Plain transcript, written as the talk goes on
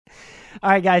All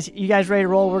right, guys, you guys ready to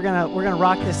roll? We're gonna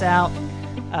rock this out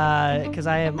because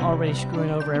I am already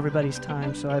screwing over everybody's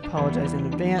time, so I apologize in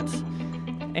advance.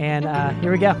 And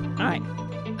here we go. All right.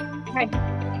 Okay.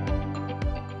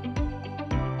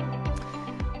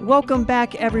 Welcome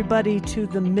back, everybody, to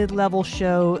the Mid-Level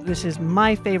Show. This is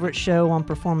my favorite show on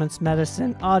performance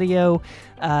medicine audio.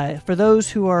 For those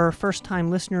who are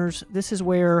first-time listeners, this is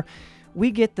where we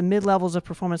get the mid-levels of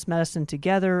performance medicine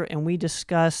together and we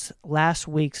discuss last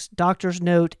week's Doctor's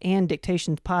Note and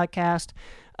Dictations podcast.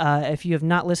 If you have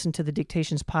not listened to the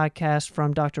Dictations podcast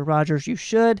from Dr. Rogers, you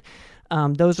should.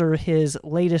 Those are his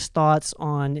latest thoughts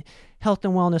on health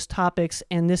and wellness topics.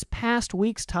 And this past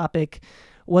week's topic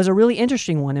was a really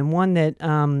interesting one, and one that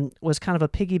was kind of a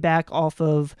piggyback off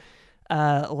of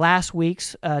last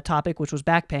week's topic, which was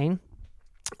back pain.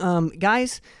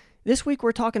 Guys, this week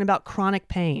we're talking about chronic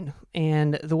pain,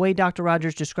 and the way Dr.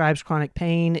 Rogers describes chronic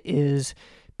pain is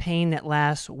pain that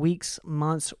lasts weeks,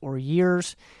 months, or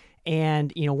years.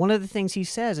 And, you know, one of the things he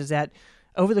says is that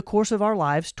over the course of our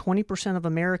lives, 20% of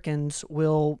Americans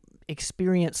will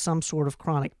experience some sort of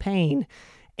chronic pain.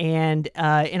 And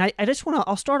I just want to,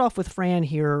 I'll start off with Fran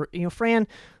here. You know, Fran,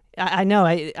 I know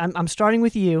I'm starting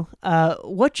with you.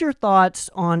 What's your thoughts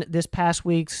on this past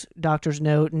week's Doctor's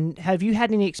Note, and have you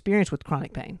had any experience with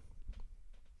chronic pain?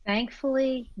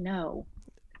 Thankfully, no.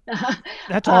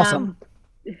 That's awesome.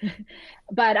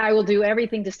 But I will do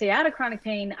everything to stay out of chronic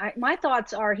pain. My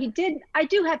thoughts are I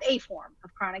do have a form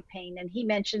of chronic pain, and he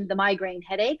mentioned the migraine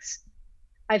headaches.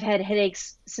 I've had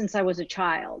headaches since I was a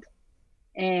child.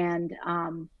 And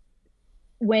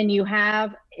when you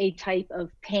have a type of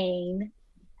pain,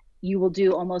 you will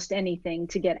do almost anything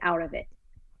to get out of it.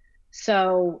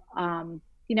 So,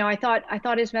 you know, I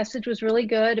thought his message was really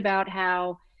good about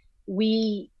how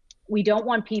we don't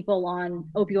want people on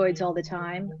opioids all the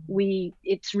time.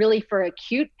 It's really for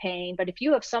acute pain, but if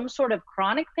you have some sort of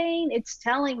chronic pain, it's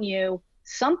telling you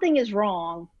something is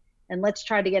wrong, and let's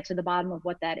try to get to the bottom of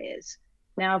what that is.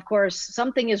 Now, of course,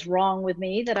 something is wrong with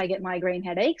me that I get migraine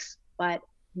headaches, but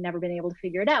never been able to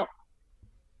figure it out.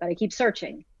 But I keep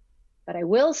searching. But I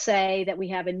will say that we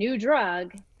have a new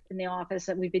drug in the office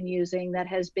that we've been using that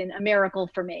has been a miracle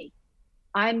for me.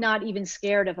 I'm not even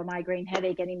scared of a migraine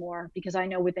headache anymore because I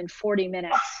know within 40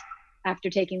 minutes after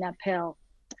taking that pill,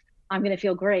 I'm going to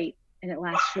feel great, and it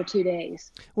lasts for 2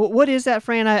 days. Well, what is that,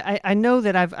 Fran? I know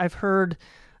that I've heard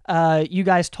you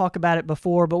guys talk about it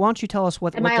before, but why don't you tell us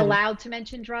what? Am I allowed to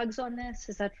mention drugs on this?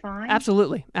 Is that fine?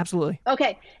 Absolutely.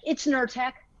 Okay, it's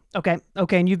Nurtec. Okay,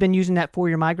 and you've been using that for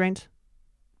your migraines?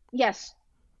 Yes.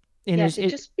 And yes, it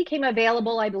just became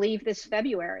available, I believe, this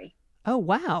February. Oh,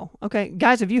 wow. Okay,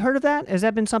 guys, have you heard of that? Has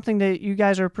that been something that you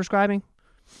guys are prescribing?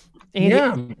 Andy,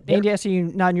 yeah. Andy, I see you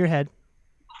nodding your head.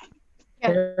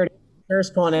 Yeah. Kara's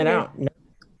pulling it out.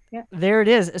 Yeah. There it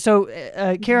is. So,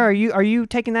 Kara, are you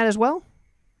taking that as well?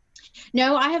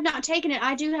 No, I have not taken it.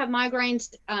 I do have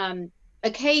migraines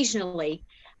occasionally,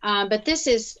 but this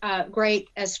is great.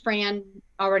 As Fran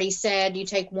already said, you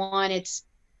take one, it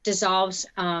dissolves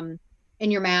in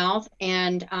your mouth,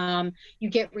 and you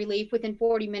get relief within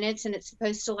 40 minutes, and it's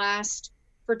supposed to last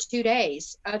for 2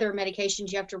 days. Other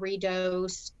medications you have to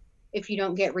redose if you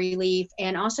don't get relief,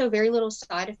 and also very little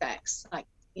side effects, like,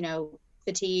 you know,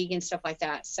 fatigue and stuff like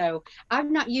that. So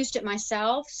I've not used it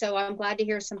myself, so I'm glad to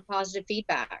hear some positive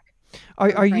feedback.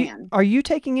 Are you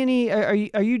taking any? Are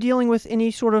you dealing with any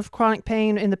sort of chronic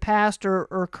pain in the past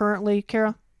or currently,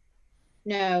 Kara?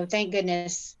 No, thank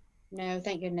goodness. No,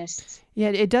 thank goodness.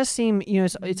 Yeah, it does seem, you know,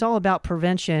 it's all about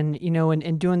prevention, you know,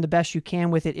 and doing the best you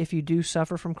can with it if you do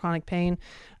suffer from chronic pain.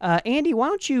 Andy, why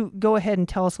don't you go ahead and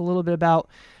tell us a little bit about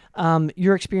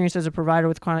your experience as a provider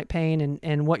with chronic pain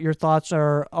and what your thoughts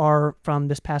are from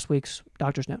this past week's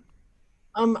Doctor's Note?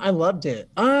 I loved it.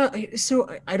 So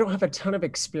I don't have a ton of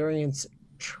experience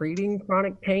treating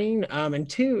chronic pain. And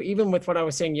two, even with what I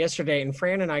was saying yesterday, and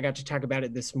Fran and I got to talk about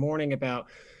it this morning about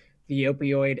the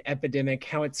opioid epidemic,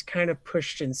 how it's kind of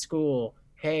pushed in school.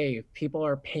 Hey, people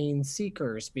are pain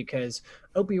seekers because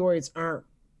opioids aren't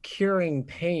curing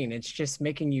pain. It's just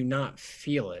making you not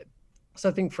feel it. So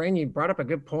I think, Fran, you brought up a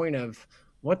good point of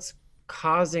what's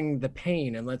causing the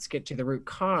pain, and let's get to the root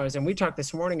cause. And we talked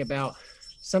this morning about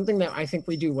something that I think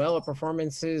we do well at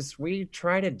Performance is we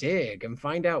try to dig and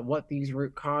find out what these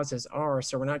root causes are.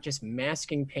 So we're not just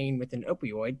masking pain with an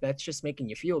opioid. That's just making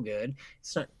you feel good.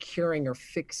 It's not curing or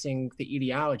fixing the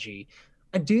etiology.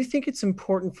 I do think it's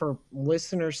important for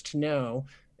listeners to know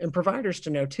and providers to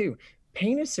know too.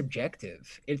 Pain is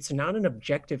subjective. It's not an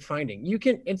objective finding.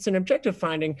 It's an objective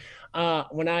finding.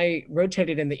 When I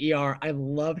rotated in the ER, I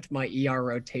loved my ER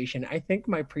rotation. I think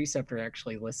my preceptor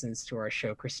actually listens to our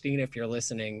show. Christina, if you're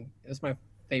listening, it was my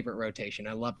favorite rotation.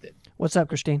 I loved it. What's up,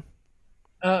 Christine?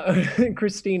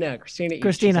 Christina.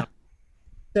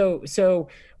 So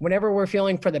whenever we're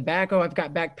feeling for the back, oh, I've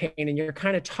got back pain, and you're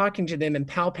kind of talking to them and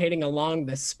palpating along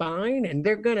the spine, and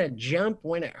they're going to jump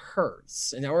when it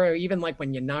hurts. And, or even like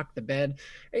when you knock the bed,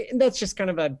 and that's just kind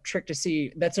of a trick to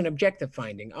see. That's an objective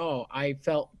finding. Oh, I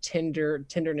felt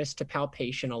tenderness to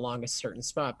palpation along a certain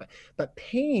spot, but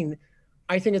pain,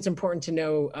 I think it's important to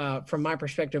know from my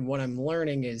perspective, what I'm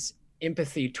learning is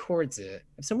empathy towards it.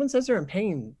 If someone says they're in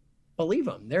pain, believe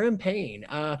them, they're in pain.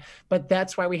 But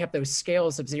that's why we have those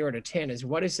scales of 0 to 10 is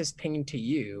what is this pain to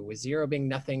you, with 0 being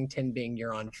nothing, 10 being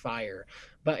you're on fire.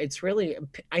 But it's really,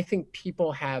 I think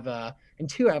people have, and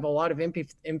two, I have a lot of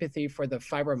empathy for the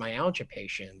fibromyalgia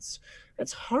patients.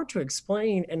 It's hard to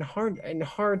explain and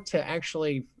hard to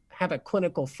actually have a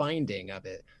clinical finding of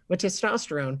it. With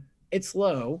testosterone, it's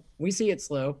low. We see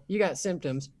it's low. You got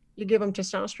symptoms. You give them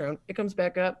testosterone, it comes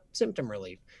back up, symptom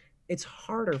relief. It's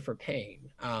harder for pain.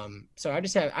 So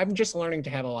I'm just learning to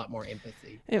have a lot more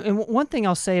empathy. And one thing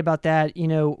I'll say about that,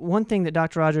 one thing that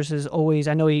Dr. Rogers is always,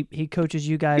 I know he coaches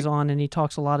you guys on, and he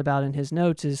talks a lot about in his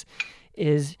notes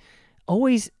is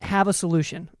always have a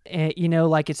solution.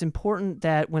 Like it's important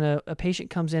that when a patient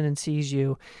comes in and sees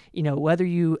you, whether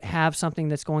you have something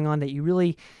that's going on that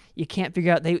you can't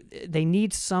figure out, they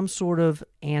need some sort of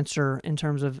answer in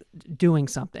terms of doing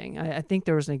something. I think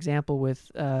there was an example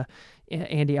with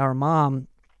Andy, our mom.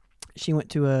 She went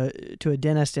to a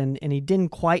dentist and he didn't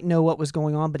quite know what was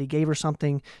going on, but he gave her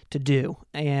something to do,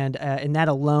 and that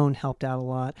alone helped out a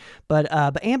lot. But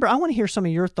Amber, I want to hear some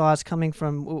of your thoughts coming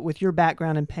from with your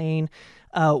background in pain.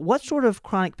 What sort of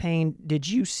chronic pain did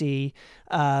you see,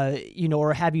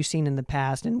 or have you seen in the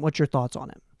past, and what's your thoughts on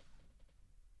it?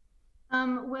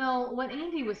 Well, what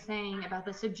Andy was saying about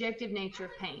the subjective nature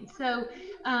of pain. So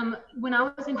when I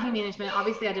was in pain management,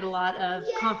 obviously I did a lot of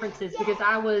conferences because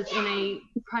I was in a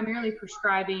primarily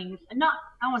prescribing,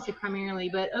 I won't say primarily,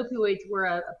 but opioids were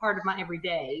a part of my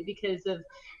everyday because of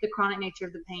the chronic nature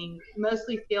of the pain,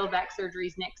 mostly failed back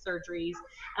surgeries, neck surgeries.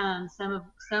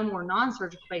 Some were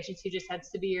non-surgical patients who just had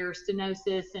severe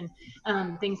stenosis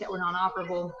and things that were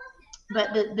non-operable.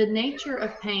 But the nature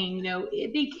of pain,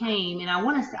 it became, and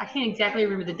I can't exactly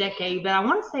remember the decade, but I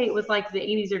want to say it was like the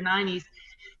 80s or 90s,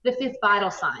 the fifth vital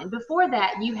sign. Before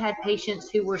that, you had patients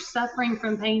who were suffering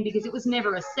from pain because it was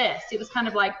never assessed. It was kind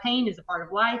of like pain is a part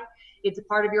of life. It's a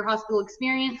part of your hospital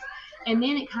experience. And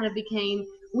then it kind of became,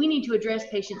 we need to address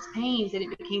patients' pains, and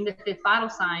it became the fifth vital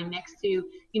sign next to,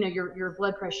 your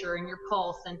blood pressure and your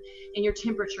pulse and your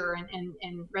temperature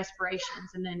and respirations.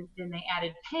 And then they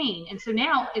added pain. And so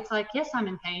now it's like, yes, I'm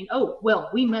in pain. Oh, well,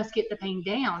 we must get the pain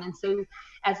down. And so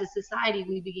as a society,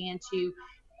 we began to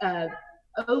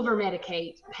over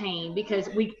medicate pain because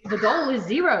the goal is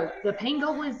 0. The pain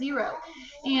goal is 0.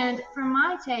 And from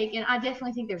my take, and I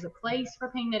definitely think there's a place for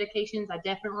pain medications. I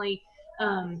definitely,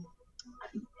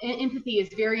 empathy is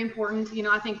very important.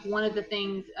 I think one of the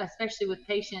things, especially with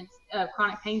patients,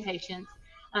 chronic pain patients,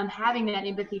 having that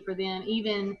empathy for them,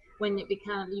 even when you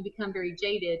become very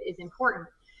jaded, is important.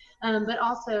 But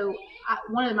also,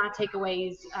 one of my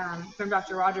takeaways from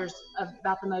Dr. Rogers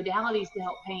about the modalities to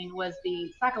help pain was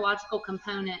the psychological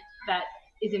component that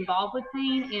is involved with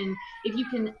pain. And if you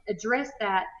can address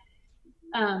that,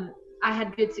 I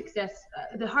had good success.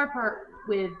 The hard part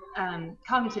with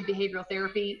cognitive behavioral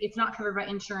therapy, it's not covered by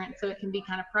insurance, so it can be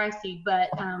kind of pricey. But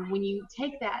when you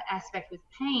take that aspect with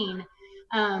pain,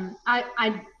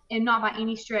 I am not by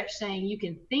any stretch saying you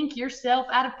can think yourself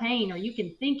out of pain or you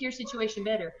can think your situation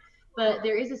better. But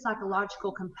there is a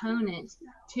psychological component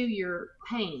to your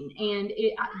pain. And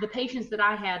the patients that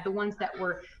I had, the ones that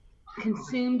were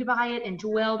consumed by it and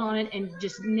dwelled on it and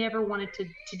just never wanted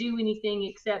to do anything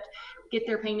except get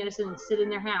their pain medicine and sit in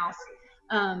their house,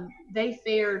 they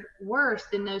fared worse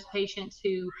than those patients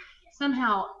who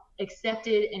somehow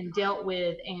accepted and dealt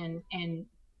with and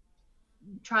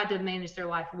tried to manage their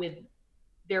life with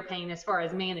their pain as far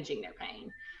as managing their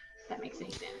pain. If that makes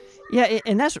any sense. Yeah,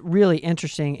 and that's really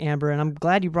interesting, Amber, and I'm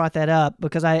glad you brought that up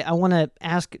because I want to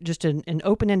ask just an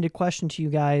open-ended question to you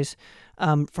guys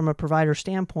from a provider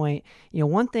standpoint.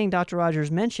 One thing Dr.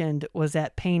 Rogers mentioned was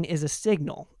that pain is a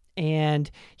signal, and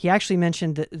he actually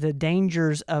mentioned the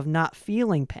dangers of not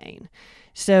feeling pain.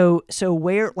 So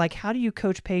where, how do you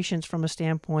coach patients from a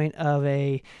standpoint of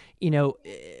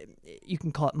you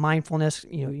can call it mindfulness,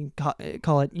 you can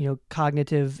call it,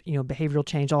 cognitive, behavioral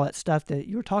change, all that stuff that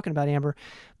you were talking about, Amber.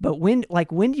 But when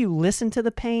do you listen to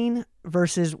the pain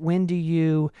versus when do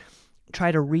you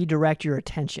try to redirect your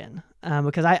attention?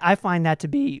 Because I find that to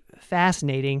be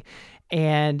fascinating.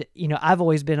 And, I've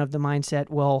always been of the mindset,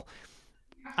 well,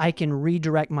 I can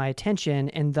redirect my attention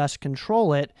and thus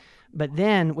control it. But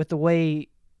then with the way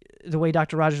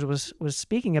Dr. Rogers was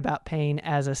speaking about pain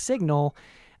as a signal,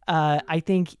 I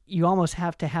think you almost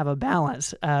have to have a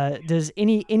balance. Does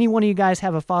any one of you guys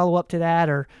have a follow-up to that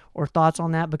or thoughts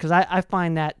on that? Because I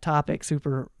find that topic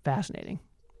super fascinating.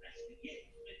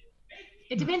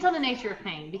 It depends on the nature of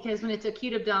pain, because when it's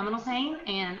acute abdominal pain,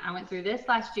 and I went through this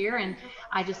last year, and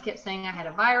I just kept saying I had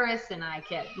a virus, and I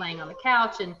kept laying on the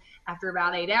couch, and after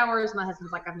about 8 hours, my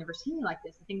husband's like, I've never seen you like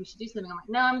this. I think we should do something. I'm like,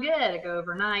 no, I'm good. I go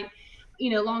overnight.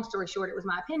 Long story short, it was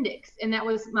my appendix, and that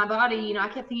was my body. I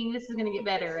kept thinking this is going to get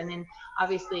better, and then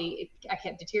obviously I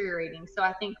kept deteriorating. So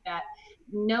I think that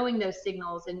knowing those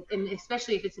signals, and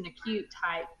especially if it's an acute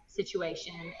type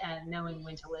situation, and knowing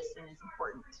when to listen is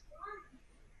important.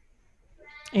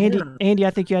 Andy, I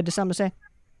think you had something to say.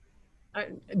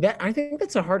 I think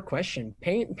that's a hard question.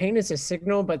 Pain is a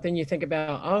signal, but then you think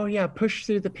about, oh yeah, push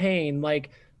through the pain. Like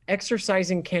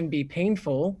exercising can be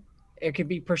painful. It could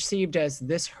be perceived as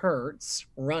this hurts,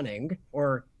 running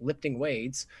or lifting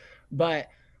weights. But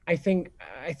I think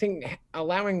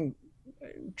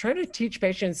try to teach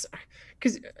patients,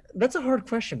 because that's a hard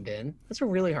question, Ben. That's a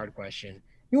really hard question.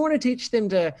 You want to teach them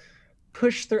to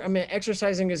push through. I mean,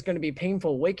 exercising is going to be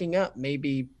painful. Waking up may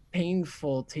be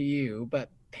painful to you, but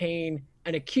pain,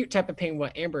 an acute type of pain,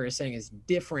 what Amber is saying, is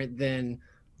different than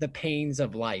the pains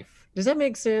of life. Does that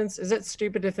make sense? Is that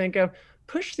stupid to think of?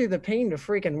 Push through the pain to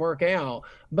freaking work out.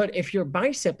 But if your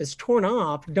bicep is torn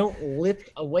off, don't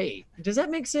lift a weight. Does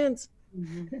that make sense?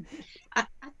 Mm-hmm. I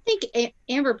think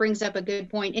Amber brings up a good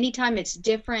point. Anytime it's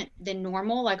different than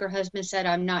normal, like her husband said,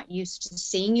 I'm not used to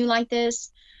seeing you like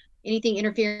this. Anything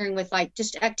interfering with like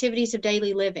just activities of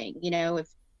daily living, if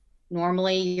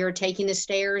normally you're taking the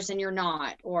stairs and you're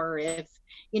not, or if,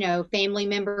 family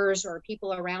members or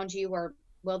people around you are,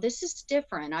 well, this is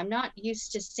different. I'm not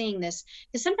used to seeing this.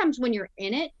 Because sometimes when you're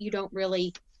in it, you don't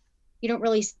really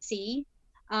see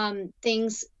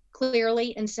things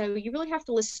clearly. And so you really have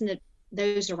to listen to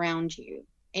those around you.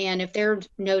 And if they're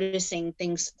noticing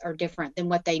things are different than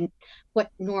what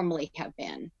normally have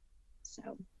been. So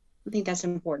I think that's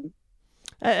important.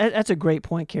 That's a great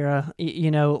point, Kara.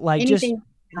 Like anything,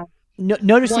 just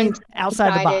noticing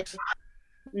outside the box.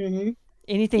 Mm-hmm.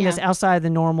 Anything that's outside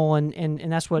the normal,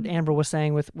 and that's what Amber was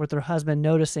saying with her husband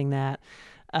noticing that.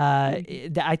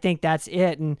 I think that's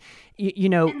it. And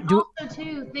and also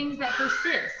too, things that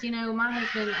persist. My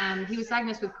husband, he was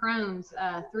diagnosed with Crohn's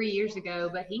 3 years ago,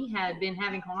 but he had been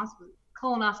having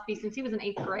colonoscopy since he was in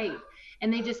 8th grade,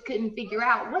 and they just couldn't figure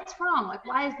out what's wrong. Like,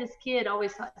 why is this kid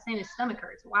always saying his stomach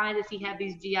hurts? Why does he have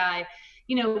these GI?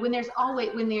 When there's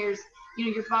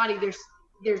your body,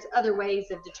 there's other ways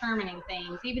of determining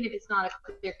things, even if it's not a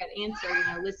clear-cut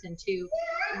answer. Listen to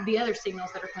the other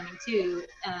signals that are coming too,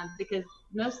 because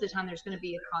most of the time there's going to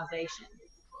be a causation.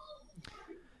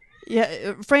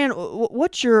 Yeah, Fran,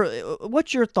 what's your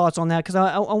thoughts on that? Because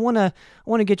I want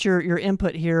to get your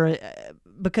input here,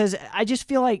 because I just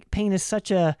feel like pain is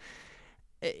such a,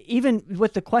 even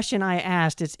with the question I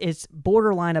asked, it's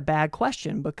borderline a bad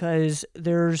question, because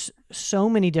there's so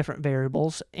many different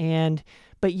variables,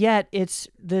 but yet it's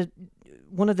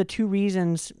one of the two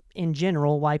reasons in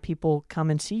general why people come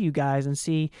and see you guys and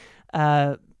see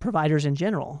providers in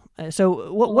general.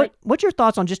 So what's your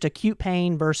thoughts on just acute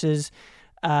pain versus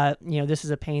this is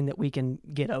a pain that we can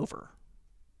get over?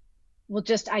 Well,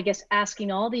 just, I guess,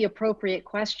 asking all the appropriate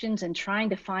questions and trying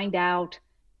to find out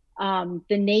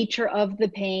the nature of the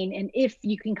pain, and if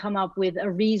you can come up with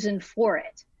a reason for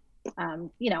it.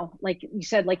 Like you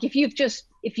said, like if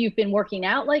you've been working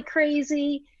out like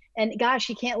crazy and gosh,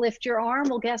 you can't lift your arm,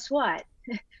 well, guess what?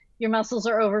 Your muscles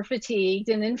are over fatigued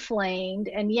and inflamed,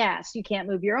 and yes, you can't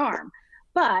move your arm.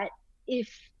 But if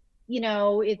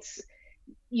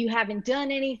you haven't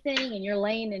done anything and you're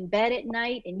laying in bed at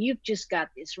night and you've just got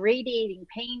this radiating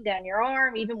pain down your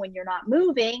arm, even when you're not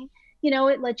moving,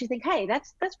 it lets you think, hey,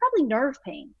 that's probably nerve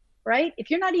pain, right? If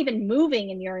you're not even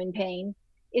moving and you're in pain,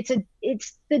 it's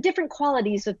the different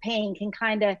qualities of pain can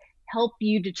kind of help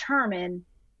you determine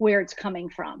where it's coming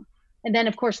from. And then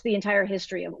of course the entire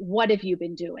history of what have you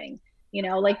been doing,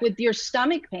 like with your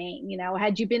stomach pain,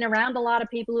 had you been around a lot of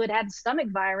people who had stomach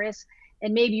virus,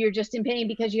 and maybe you're just in pain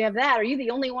because you have that? Are you the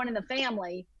only one in the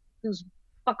family who's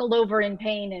buckled over in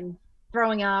pain and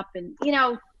throwing up? And,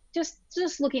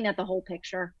 just looking at the whole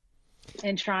picture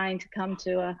and trying to come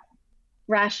to a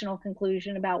rational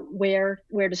conclusion about where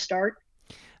to start.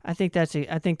 I think that's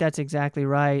exactly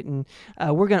right, and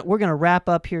we're gonna wrap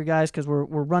up here, guys, because we're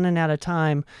running out of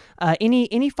time.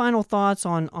 Any final thoughts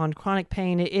on chronic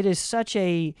pain? It is such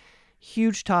a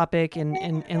huge topic,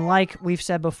 and like we've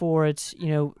said before, it's,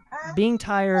 being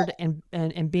tired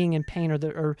and being in pain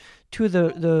are two of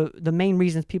the main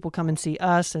reasons people come and see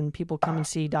us and people come and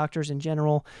see doctors in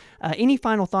general. Any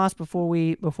final thoughts before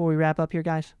we wrap up here,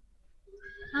 guys?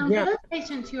 For those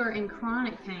patients who are in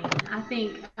chronic pain, I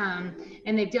think,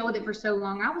 and they've dealt with it for so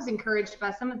long, I was encouraged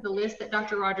by some of the lists that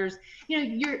Dr. Rogers,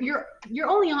 your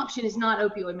only option is not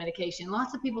opioid medication.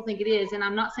 Lots of people think it is, and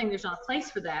I'm not saying there's not a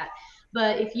place for that,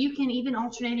 but if you can, even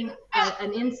alternating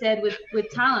an NSAID with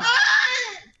Tylenol,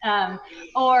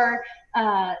 or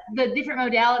the different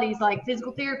modalities like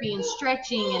physical therapy and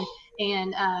stretching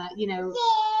and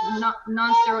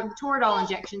non-steroidal Toradol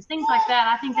injections, things like that.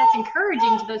 I think that's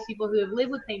encouraging to those people who have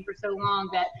lived with pain for so long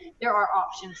that there are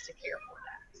options to care for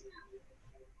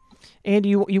that. Andy,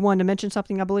 you wanted to mention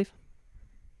something, I believe?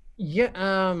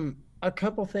 Yeah, a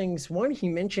couple things. One, he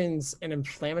mentions an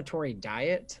inflammatory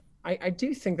diet. I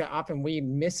do think that often we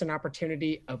miss an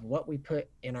opportunity of what we put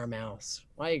in our mouths.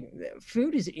 Like,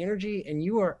 food is energy, and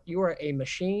you are a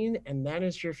machine, and that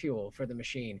is your fuel for the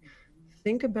machine.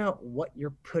 Think about what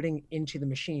you're putting into the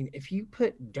machine. If you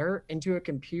put dirt into a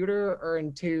computer or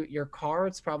into your car,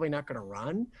 it's probably not going to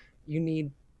run. You need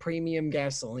premium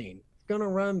gasoline. It's going to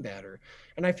run better.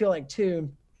 And I feel like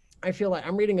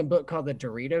I'm reading a book called The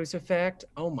Doritos Effect.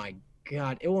 Oh my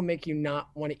God, it will make you not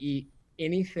want to eat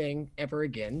anything ever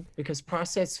again, because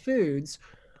processed foods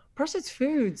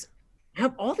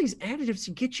have all these additives to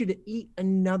get you to eat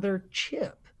another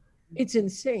chip. It's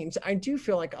insane. So I do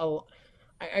feel like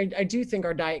I do think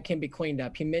our diet can be cleaned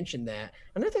up. He mentioned that.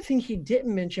 Another thing he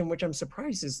didn't mention, which I'm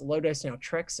surprised, is low-dose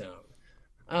naltrexone,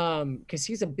 because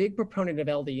he's a big proponent of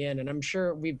LDN, and I'm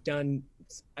sure we've done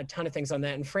a ton of things on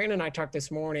that. And Fran and I talked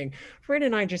this morning. Fran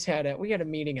and I just had a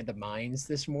meeting at the mines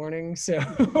this morning. So,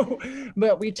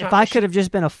 but we talked. If I could have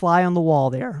just been a fly on the wall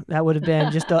there, that would have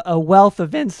been just a wealth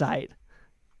of insight.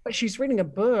 But she's reading a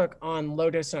book on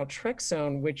low-dose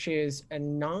naltrexone, which is a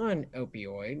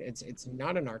non-opioid. It's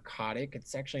not a narcotic.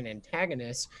 It's actually an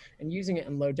antagonist. And using it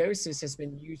in low doses has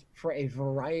been used for a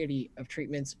variety of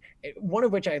treatments, one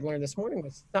of which I learned this morning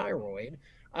was thyroid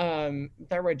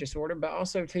disorder, but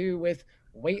also too with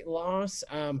weight loss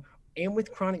and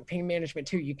with chronic pain management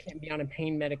too. You can't be on a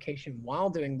pain medication while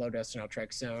doing low-dose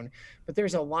naltrexone, but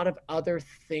there's a lot of other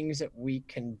things that we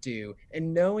can do.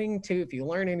 And knowing too, if you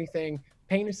learn anything,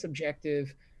 pain is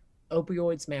subjective.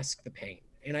 Opioids mask the pain.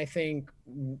 And I think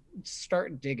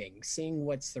start digging, seeing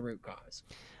what's the root cause.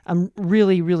 I'm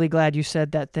really, really glad you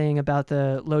said that thing about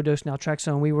the low-dose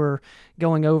naltrexone. We were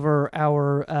going over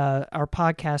our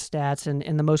podcast stats,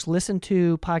 and the most listened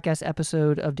to podcast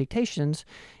episode of Dictations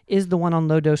is the one on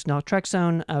low-dose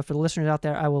naltrexone. For the listeners out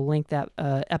there, I will link that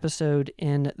episode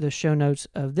in the show notes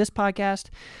of this podcast.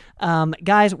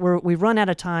 Guys, we've run out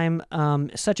of time.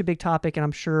 Such a big topic, and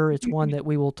I'm sure it's one that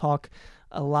we will talk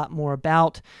a lot more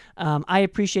about. I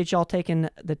appreciate y'all taking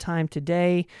the time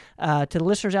today. To the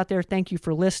listeners out there, thank you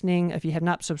for listening. If you have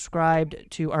not subscribed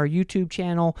to our YouTube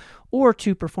channel or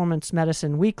to Performance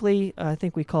Medicine Weekly, I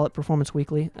think we call it Performance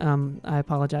Weekly. I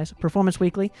apologize. Performance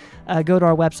Weekly. Go to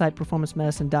our website,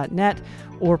 performancemedicine.net,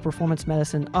 or Performance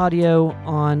Medicine Audio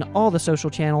on all the social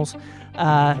channels.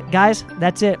 Guys,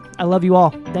 that's it. I love you all.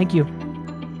 Thank you.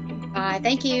 Bye.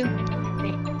 Thank you.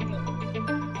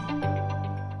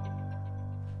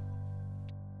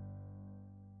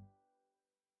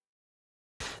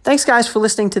 Thanks, guys, for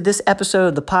listening to this episode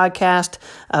of the podcast.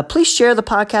 Please share the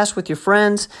podcast with your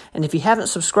friends. And if you haven't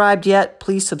subscribed yet,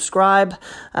 please subscribe.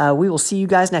 We will see you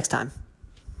guys next time.